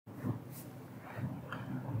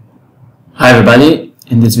Hi everybody,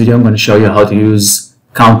 in this video I'm going to show you how to use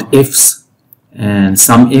COUNTIFs and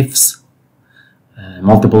SUMIFs,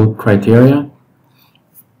 multiple criteria.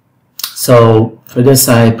 So for this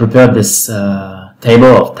I prepared this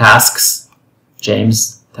table of tasks,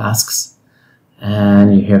 James tasks,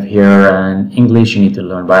 and you have here in English you need to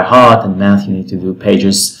learn by heart, and math you need to do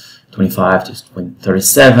pages 25 to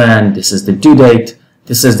 37. This is the due date,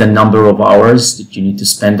 this is the number of hours that you need to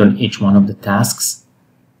spend on each one of the tasks.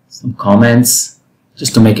 Some comments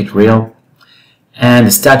just to make it real, and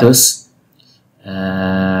the status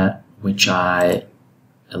which I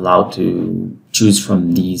allow to choose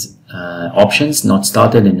from these options: not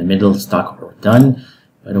started, in the middle, stuck, or done.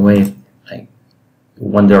 By the way, I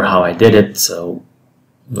wonder how I did it, so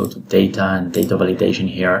go to data and data validation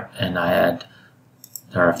here, and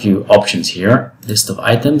there are a few options here. List of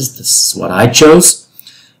items, this is what I chose,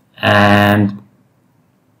 and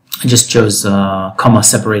I just chose a comma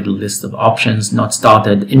separated list of options: not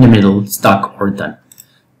started, in the middle, stuck, or done.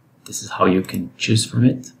 This is how you can choose from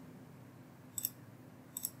it,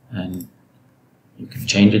 and you can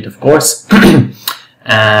change it, of course.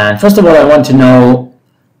 And first of all, I want to know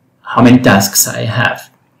how many tasks I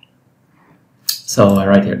have. So I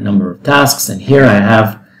write here number of tasks, and here I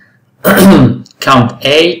have count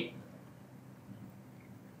A,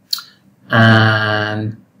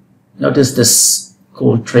 and notice this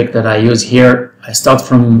cool trick that I use here. I start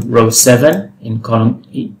from row 7 in column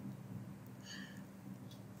E,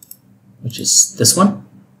 which is this one,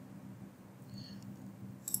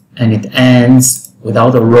 and it ends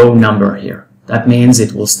without a row number here. That means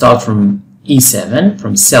it will start from E7,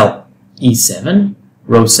 from cell E7,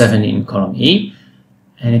 row 7 in column E,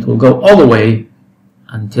 and it will go all the way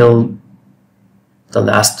until the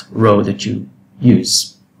last row that you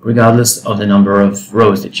use, regardless of the number of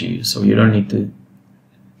rows that you use. So you don't need to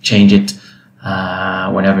change it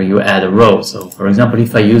whenever you add a row. So for example,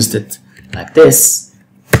 if I used it like this,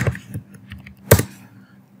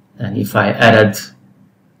 and if I added,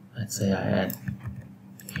 let's say I add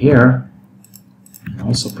here, and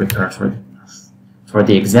also prepare for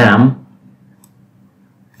the exam,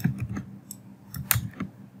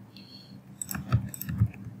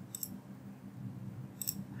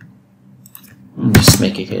 I'm just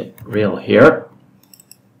making it real here.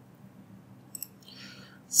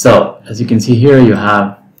 So, as you can see here, you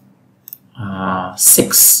have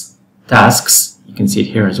 6 tasks. You can see it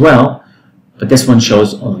here as well, but this one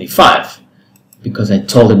shows only 5 because I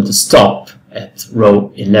told him to stop at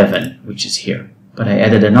row 11, which is here. But I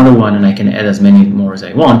added another one, and I can add as many more as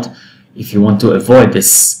I want. If you want to avoid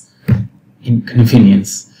this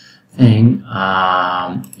inconvenience thing,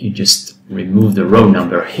 you just remove the row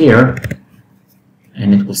number here,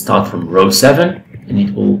 and it will start from row 7, and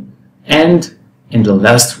it will end in the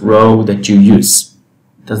last row that you use.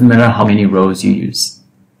 It doesn't matter how many rows you use.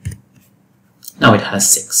 Now it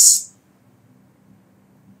has 6.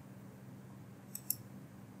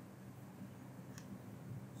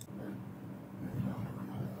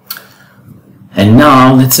 And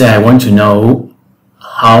now let's say I want to know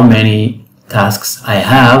how many tasks I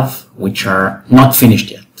have which are not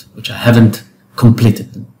finished yet, which I haven't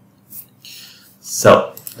completed them.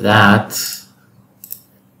 So for that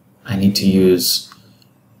I need to use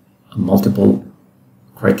multiple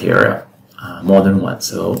criteria, more than one.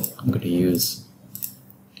 So I'm going to use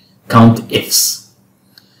COUNTIFs.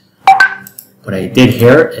 What I did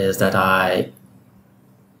here is that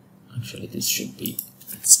actually this should be,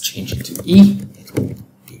 let's change it to E, it will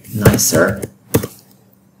be nicer.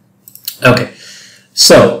 Okay,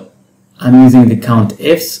 so I'm using the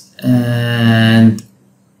COUNTIFs, and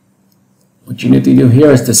what you need to do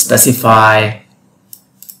here is to specify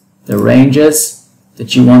the ranges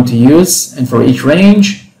that you want to use, and for each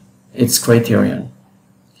range it's criterion.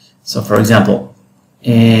 So for example,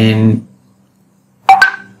 in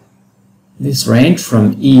this range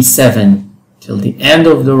from E7 till the end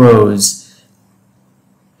of the rows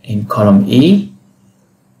in column E,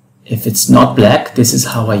 if it's not black, this is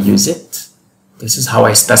how I use it. This is how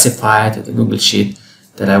I specify it in the Google Sheet,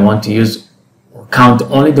 that I want to use or count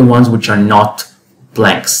only the ones which are not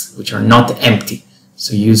blanks, which are not empty.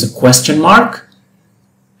 So use a question mark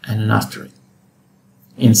and an asterisk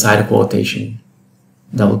inside a quotation,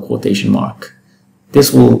 double quotation mark.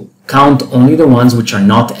 This will count only the ones which are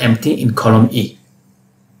not empty in column E.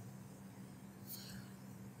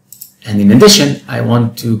 And in addition, I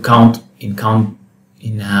want to count in column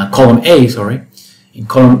A, in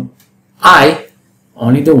column I,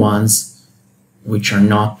 only the ones which are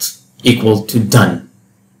not equal to done.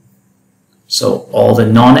 So all the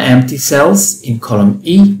non-empty cells in column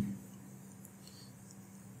E,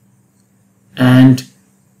 and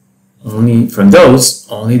only from those,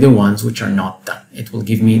 only the ones which are not done. It will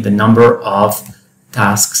give me the number of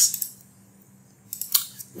tasks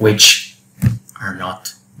which are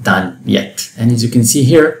not done yet. And as you can see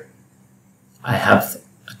here, I have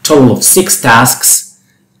a total of 6 tasks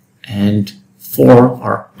and 4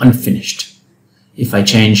 are unfinished. If I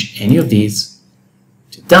change any of these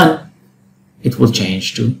to done, it will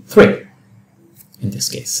change to 3 in this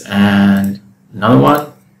case. And another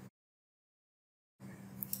one.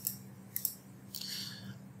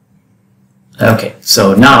 Okay,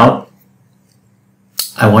 so now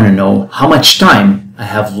I want to know how much time I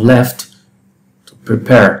have left to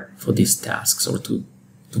prepare for these tasks or to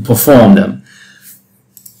perform them.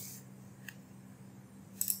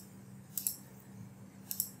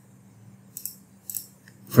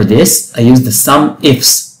 For this, I use the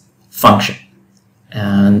SUMIFs function.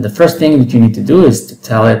 And the first thing that you need to do is to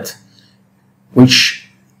tell it which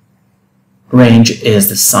range is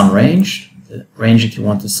the sum range, the range that you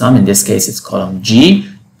want to sum. In this case, it's column G.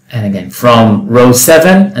 And again, from row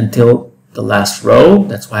 7 until the last row.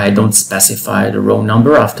 That's why I don't specify the row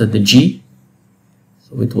number after the G.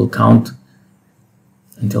 So it will count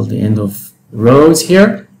until the end of rows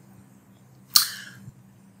here.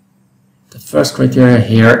 The first criteria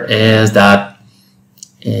here is that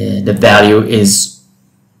the value is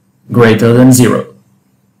greater than 0.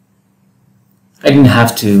 I didn't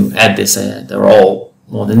have to add this, they're all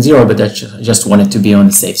more than 0, but I just wanted to be on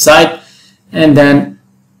the safe side. And then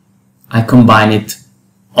I combine it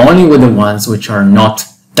only with the ones which are not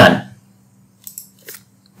done.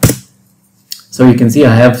 So you can see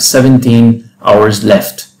I have 17 hours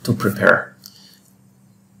left to prepare.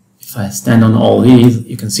 If I stand on all these,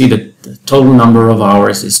 you can see that the total number of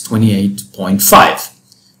hours is 28.5.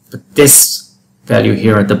 But this value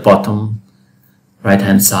here at the bottom right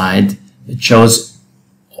hand side, it shows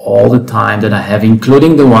all the time that I have,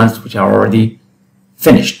 including the ones which are already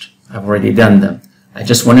finished. I've already done them. I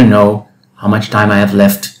just want to know how much time I have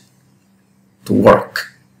left to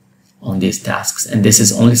work on these tasks, and this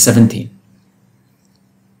is only 17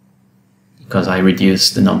 because I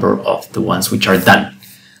reduced the number of the ones which are done.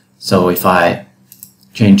 So if I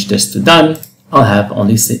change this to done, I'll have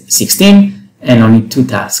only 16 and only 2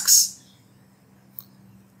 tasks.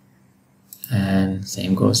 And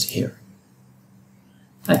same goes here.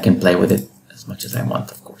 I can play with it as much as I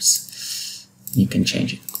want, of course. You can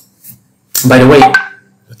change it. By the way,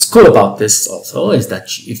 what's cool about this also is that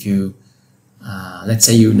if you, let's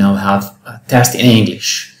say you now have a test in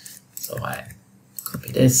English. So I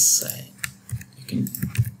copy this, you can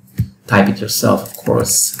type it yourself, of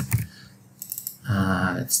course.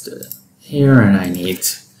 Let's do it here, and I need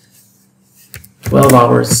 12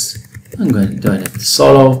 hours. I'm going to do it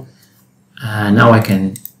solo. And now I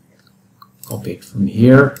can copy it from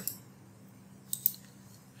here.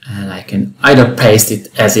 And I can either paste it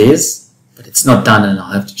as is, but it's not done and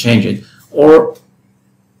I'll have to change it, or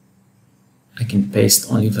I can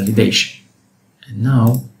paste only validation. And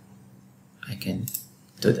now I can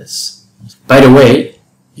do this. By the way,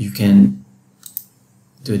 you can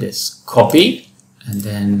do this copy and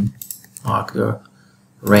then mark the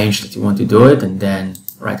range that you want to do it, and then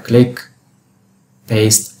right click,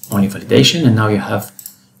 paste only validation, and now you have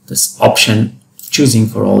this option of choosing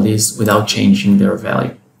for all these without changing their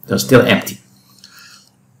value. They're still empty.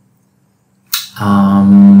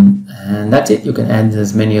 And that's it. You can add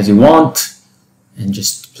as many as you want and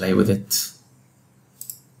just play with it.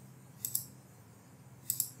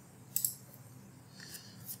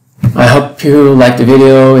 I hope you liked the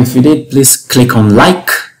video. If you did, please click on like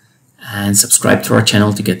and subscribe to our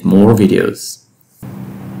channel to get more videos.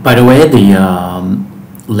 By the way, the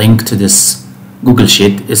link to this Google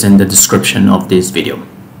Sheet is in the description of this video.